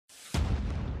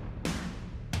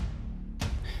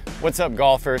What's up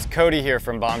golfers, Cody here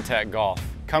from BombTech Golf,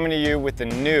 coming to you with the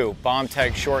new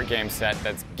BombTech Short Game Set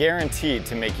that's guaranteed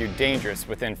to make you dangerous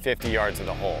within 50 yards of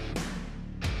the hole.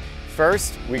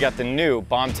 First, we got the new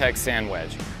BombTech Sand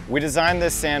Wedge. We designed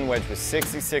this sand wedge with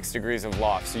 66 degrees of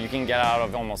loft so you can get out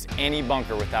of almost any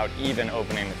bunker without even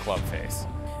opening the club face.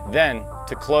 Then,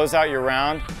 to close out your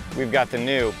round, we've got the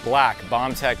new black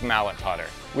BombTech Mallet putter.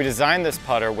 We designed this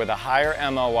putter with a higher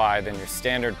MOI than your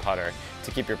standard putter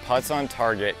to keep your putts on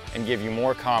target and give you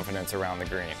more confidence around the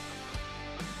green.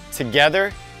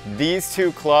 Together, these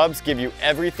two clubs give you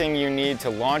everything you need to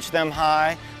launch them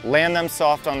high, land them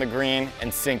soft on the green,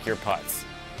 and sink your putts.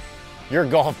 Your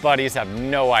golf buddies have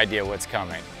no idea what's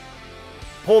coming.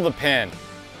 Pull the pin.